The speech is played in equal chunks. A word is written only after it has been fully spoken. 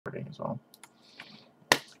as well.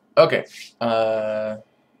 Okay,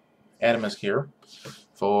 Adam is here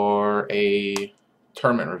for a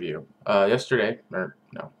tournament review. Yesterday, or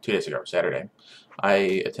no, 2 days ago, Saturday,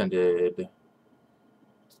 I attended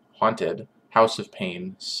Haunted House of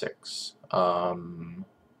Pain 6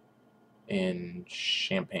 in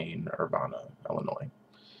Champaign-Urbana, Illinois.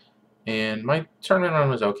 And my tournament run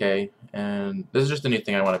was okay, and this is just a new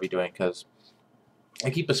thing I want to be doing because I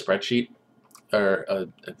keep a spreadsheet, or a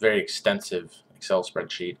very extensive Excel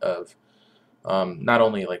spreadsheet of not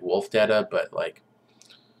only like wolf data, but like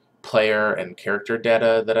player and character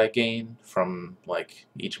data that I gain from like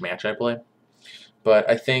each match I play. But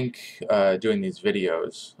I think doing these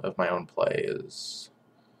videos of my own play is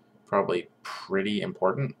probably pretty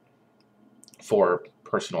important for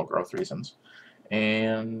personal growth reasons.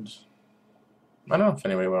 And I don't know if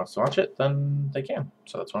anybody wants to watch it, then they can.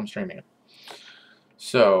 So that's why I'm streaming it.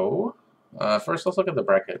 So first, let's look at the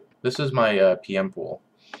bracket. This is my PM pool.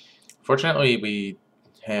 Fortunately, we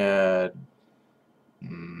had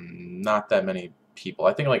not that many people.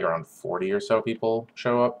 I think like around 40 or so people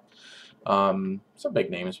show up. Some big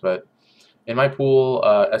names, but in my pool,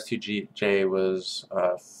 S2J was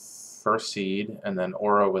first seed, and then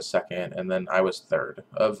Oro was second, and then I was third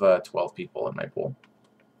of 12 people in my pool.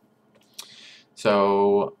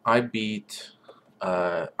 So I beat,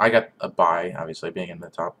 I got a bye, obviously, being in the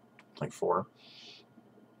top like 4.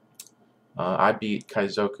 I beat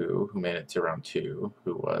Kaizoku, who made it to round 2,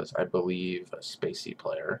 who was, I believe, a Spacey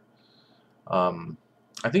player.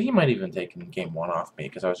 I think he might even taken game 1 off me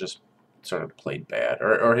because I was just sort of played bad,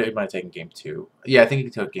 or he might have taken game 2. Yeah, I think he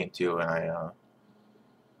took game 2, and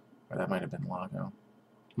or that might have been Lago.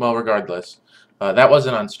 Well, regardless, that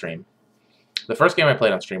wasn't on stream. The first game I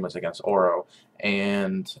played on stream was against Oro,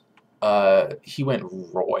 and he went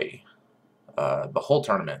Roy the whole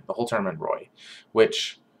tournament Roy,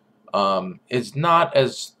 which is not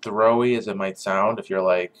as throwy as it might sound if you're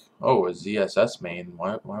like, oh, a ZSS main,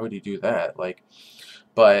 why would he do that? Like,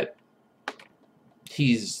 but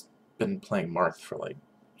he's been playing Marth for like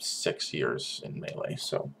 6 years in Melee,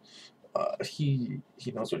 so he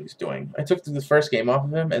knows what he's doing. I took the first game off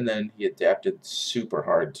of him, and then he adapted super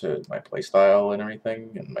hard to my playstyle and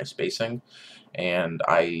everything, and my spacing, and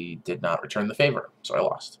I did not return the favor, so I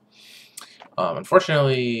lost.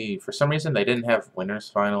 Unfortunately, for some reason, they didn't have winners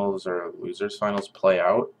finals or losers finals play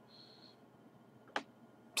out,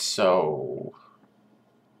 so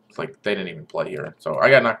like they didn't even play here. So I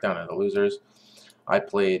got knocked down in the losers. I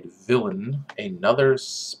played Villain, another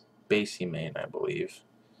Spacey main, I believe,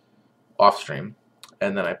 off stream,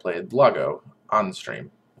 and then I played Lago on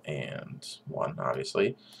stream and won,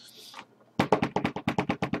 obviously.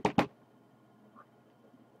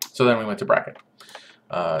 So then we went to bracket.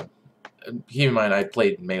 Keep in mind, I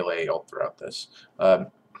played Melee all throughout this.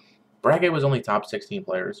 Bracket was only top 16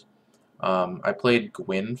 players. I played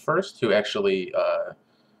Gwyn first, who actually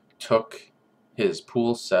took his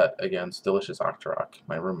pool set against Delicious Octorok,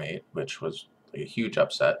 my roommate, which was like a huge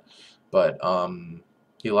upset. But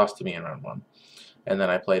he lost to me in round 1. And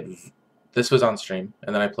then I played, this was on stream,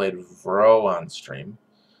 and then I played Vro on stream.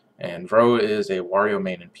 And Vro is a Wario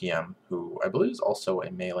main in PM, who I believe is also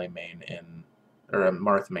a Melee main in, or a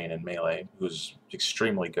Marth main in Melee, who's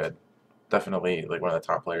extremely good. Definitely like one of the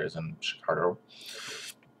top players in Chicago.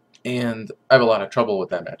 And I have a lot of trouble with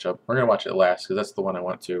that matchup. We're going to watch it last, because that's the one I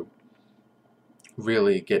want to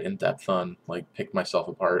really get in depth on, like pick myself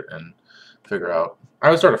apart and figure out.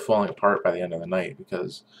 I was sort of falling apart by the end of the night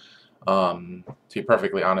because, to be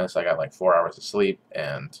perfectly honest, I got like 4 hours of sleep,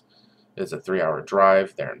 and it's a 3-hour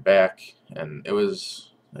drive there and back, and it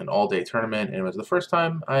was an all-day tournament, and it was the first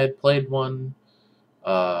time I had played one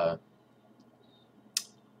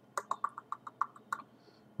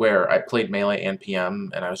where I played Melee and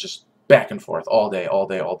PM, and I was just back and forth all day.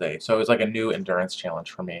 So it was like a new endurance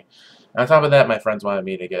challenge for me. And on top of that, my friends wanted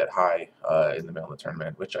me to get high in the middle of the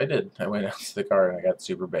tournament, which I did. I went out to the car and I got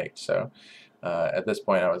super baked. So at this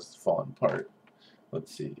point, I was falling apart.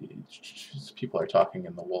 Let's see. People are talking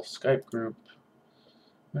in the Wolf Skype group.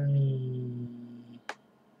 They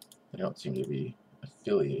don't seem to be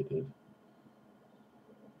affiliated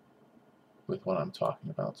with what I'm talking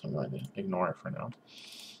about, so I'm going to ignore it for now.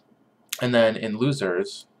 And then in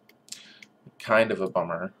losers, kind of a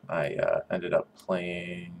bummer, I ended up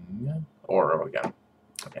playing Oro again,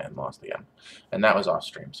 and lost again. And that was off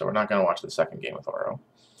stream, so we're not going to watch the second game with Oro.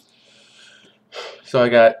 So I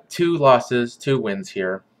got 2 losses, 2 wins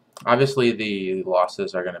here. Obviously the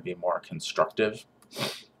losses are going to be more constructive,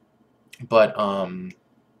 but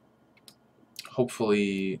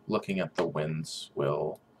hopefully looking at the wins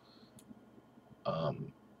will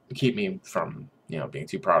keep me from you know, being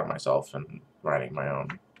too proud of myself and riding my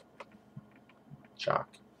own chalk.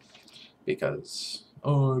 Because,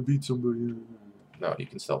 oh, I beat somebody. No, you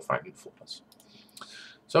can still find flaws.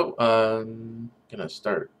 So, gonna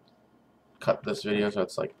cut this video so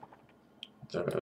it's like the